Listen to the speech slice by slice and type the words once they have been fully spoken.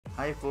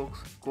Hi folks,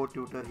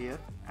 CodeTutor here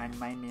and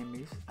my name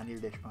is Anil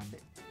Deshpande.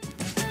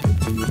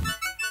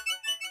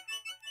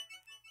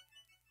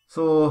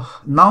 So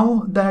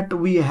now that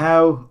we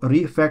have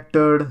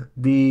refactored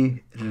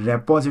the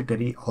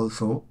repository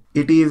also,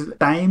 it is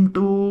time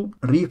to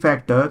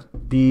refactor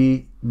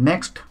the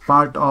next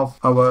part of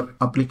our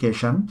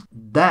application,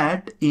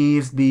 that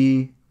is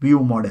the view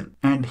model,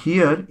 and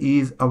here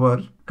is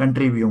our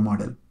country view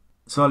model.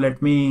 So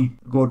let me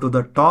go to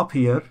the top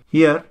here.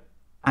 Here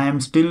I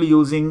am still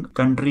using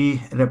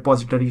country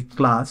repository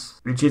class,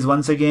 which is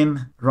once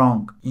again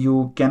wrong.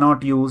 You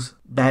cannot use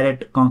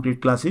direct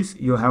concrete classes.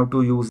 You have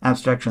to use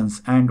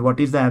abstractions. And what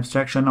is the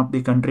abstraction of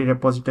the country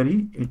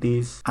repository? It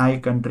is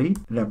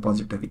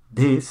ICountryRepository.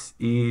 This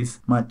is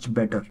much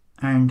better.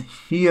 And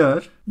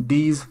here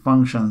these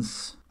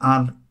functions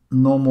are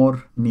no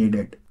more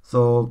needed.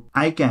 So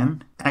I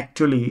can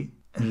actually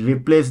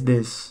replace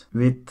this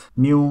with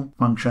new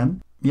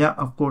function. Yeah,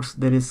 of course,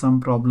 there is some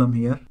problem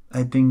here.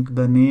 I think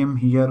the name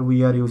here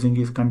we are using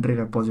is country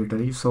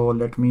repository. So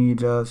let me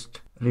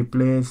just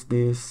replace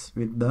this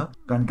with the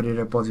country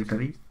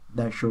repository.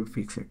 That should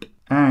fix it.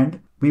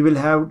 And we will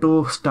have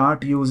to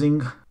start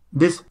using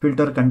this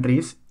filter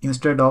countries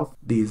instead of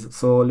these.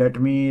 So let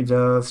me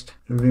just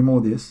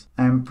remove this.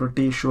 I'm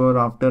pretty sure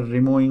after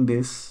removing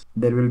this,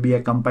 there will be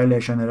a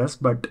compilation errors,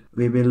 but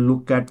we will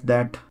look at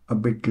that a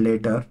bit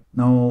later.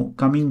 Now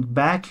coming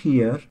back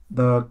here,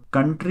 the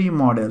country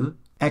model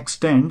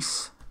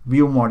extends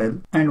view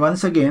model, and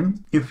once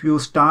again, if you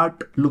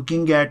start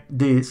looking at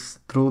this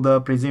through the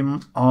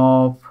prism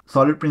of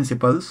solid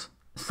principles,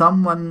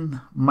 someone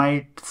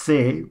might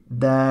say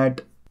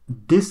that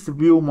this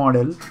view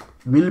model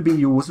will be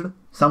used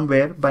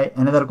somewhere by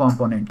another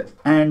component,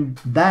 and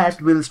that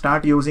will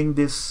start using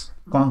this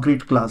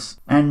concrete class,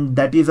 and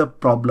that is a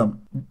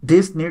problem.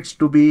 This needs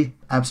to be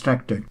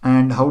abstracted.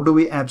 And how do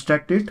we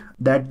abstract it?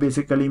 That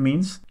basically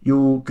means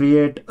you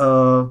create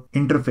a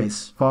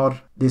interface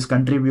for this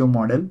country view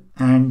model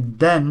and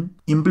then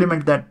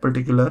implement that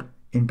particular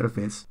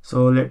interface.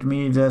 So let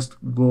me just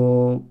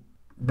go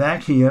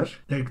back here.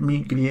 Let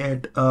me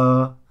create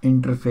a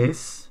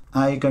interface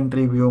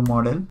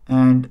ICountryViewModel,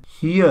 and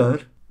here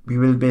we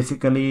will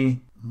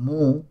basically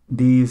move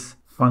these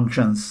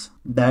functions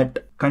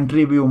that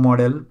country view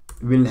model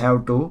will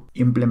have to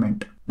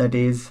implement. That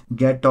is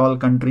get all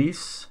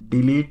countries,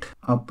 delete,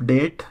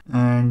 update,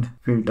 and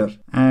filter.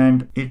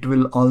 And it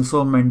will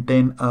also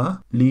maintain a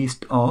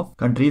list of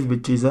countries,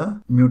 which is a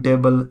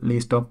mutable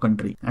list of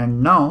country.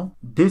 And now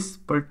this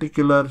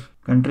particular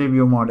country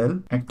view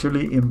model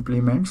actually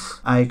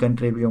implements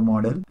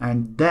ICountryViewModel,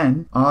 and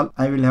then all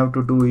I will have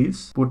to do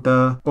is put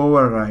a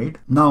override.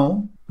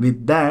 Now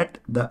with that,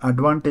 the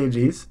advantage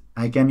is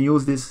I can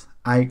use this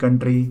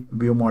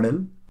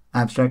ICountryViewModel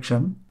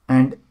abstraction,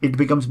 and it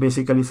becomes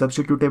basically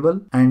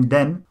substitutable, and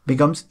then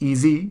becomes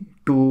easy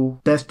to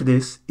test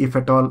this if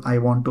at all I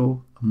want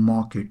to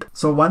mock it.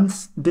 So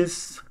once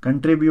this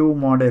country view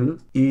model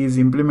is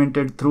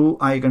implemented through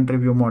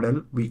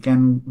ICountryViewModel, we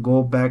can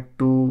go back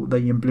to the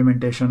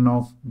implementation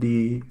of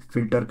the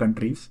filter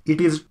countries.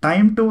 It is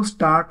time to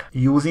start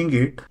using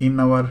it in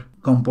our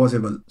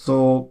composable.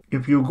 So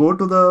if you go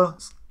to the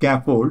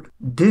scaffold,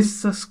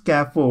 this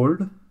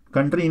scaffold,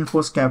 country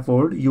info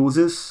scaffold,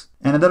 uses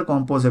another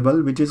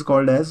composable which is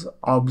called as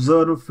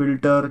observe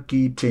filter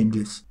key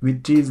changes,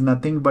 which is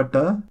nothing but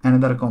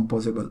another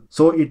composable.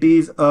 So it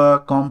is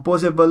a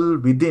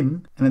composable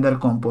within another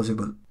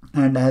composable.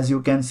 And as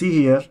you can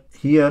see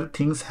here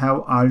things have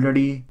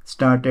already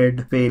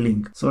started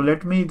failing. So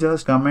let me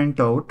just comment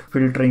out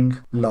filtering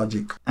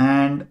logic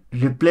and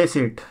replace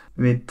it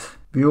with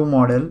view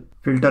model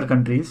filter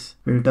countries,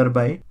 filter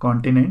by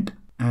continent,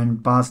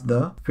 and pass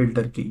the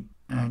filter key.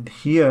 And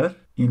here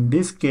in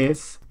this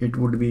case, it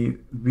would be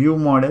view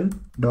model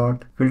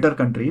dot filter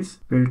countries,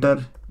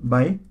 filter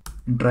by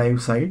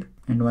drive side,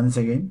 and once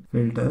again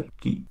filter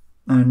key.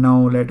 And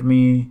now let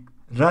me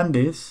run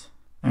this,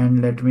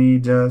 and let me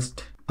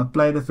just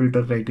apply the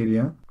filter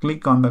criteria.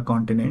 Click on the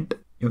continent.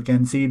 You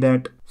can see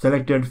that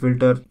selected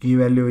filter key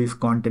value is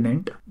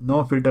continent.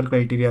 No filter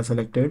criteria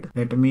selected.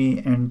 Let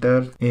me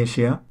enter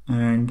Asia,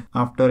 and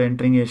after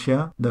entering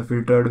Asia, the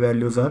filtered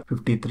values are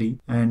 53.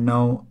 And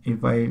now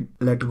if I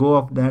let go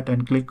of that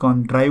and click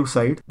on drive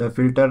side, the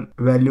filter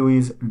value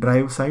is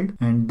drive side.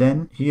 And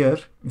then here,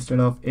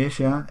 instead of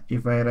Asia,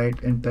 if I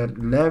write enter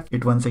left,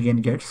 it once again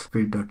gets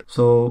filtered.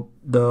 So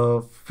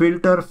the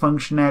filter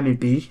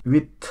functionality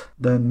with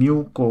the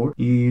new code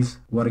is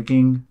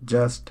working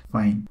just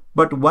fine.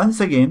 But once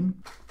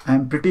again,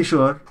 I'm pretty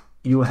sure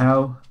you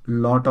have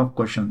lot of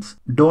questions.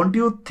 Don't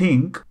you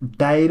think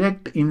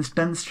direct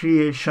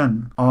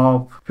instantiation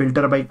of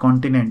filter by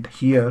continent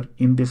here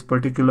in this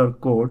particular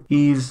code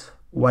is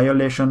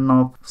violation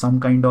of some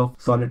kind of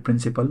solid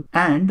principle?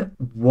 And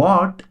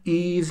what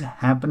is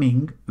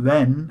happening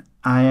when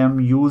I am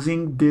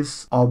using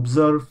this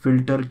observe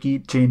filter key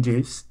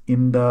changes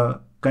in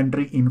the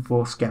country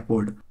info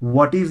scaffold.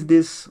 What is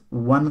this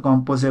one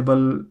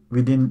composable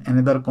within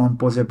another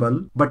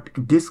composable? But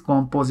this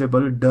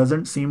composable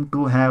doesn't seem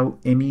to have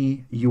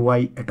any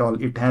UI at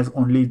all. It has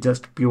only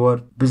just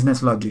pure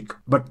business logic.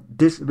 But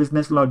this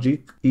business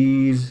logic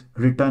is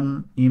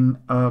written in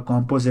a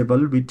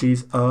composable which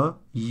is a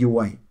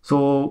UI.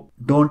 So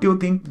don't you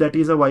think that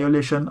is a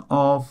violation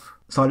of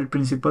solid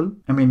principle?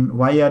 I mean,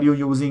 why are you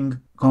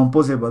using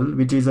composable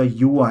which is a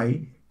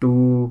UI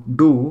to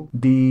do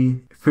the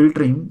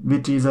filtering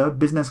which is a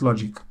business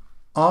logic?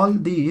 All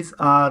these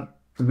are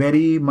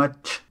very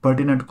much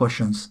pertinent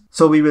questions.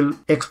 So we will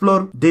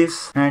explore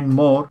this and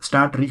more,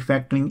 start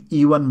refactoring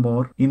even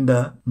more in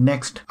the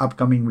next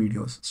upcoming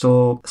videos.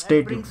 So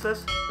stay tuned. That brings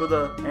us to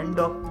the end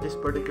of this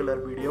particular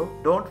video.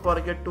 Don't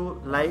forget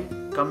to like,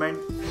 comment,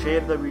 share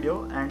the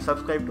video and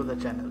subscribe to the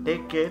channel.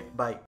 Take care. Bye.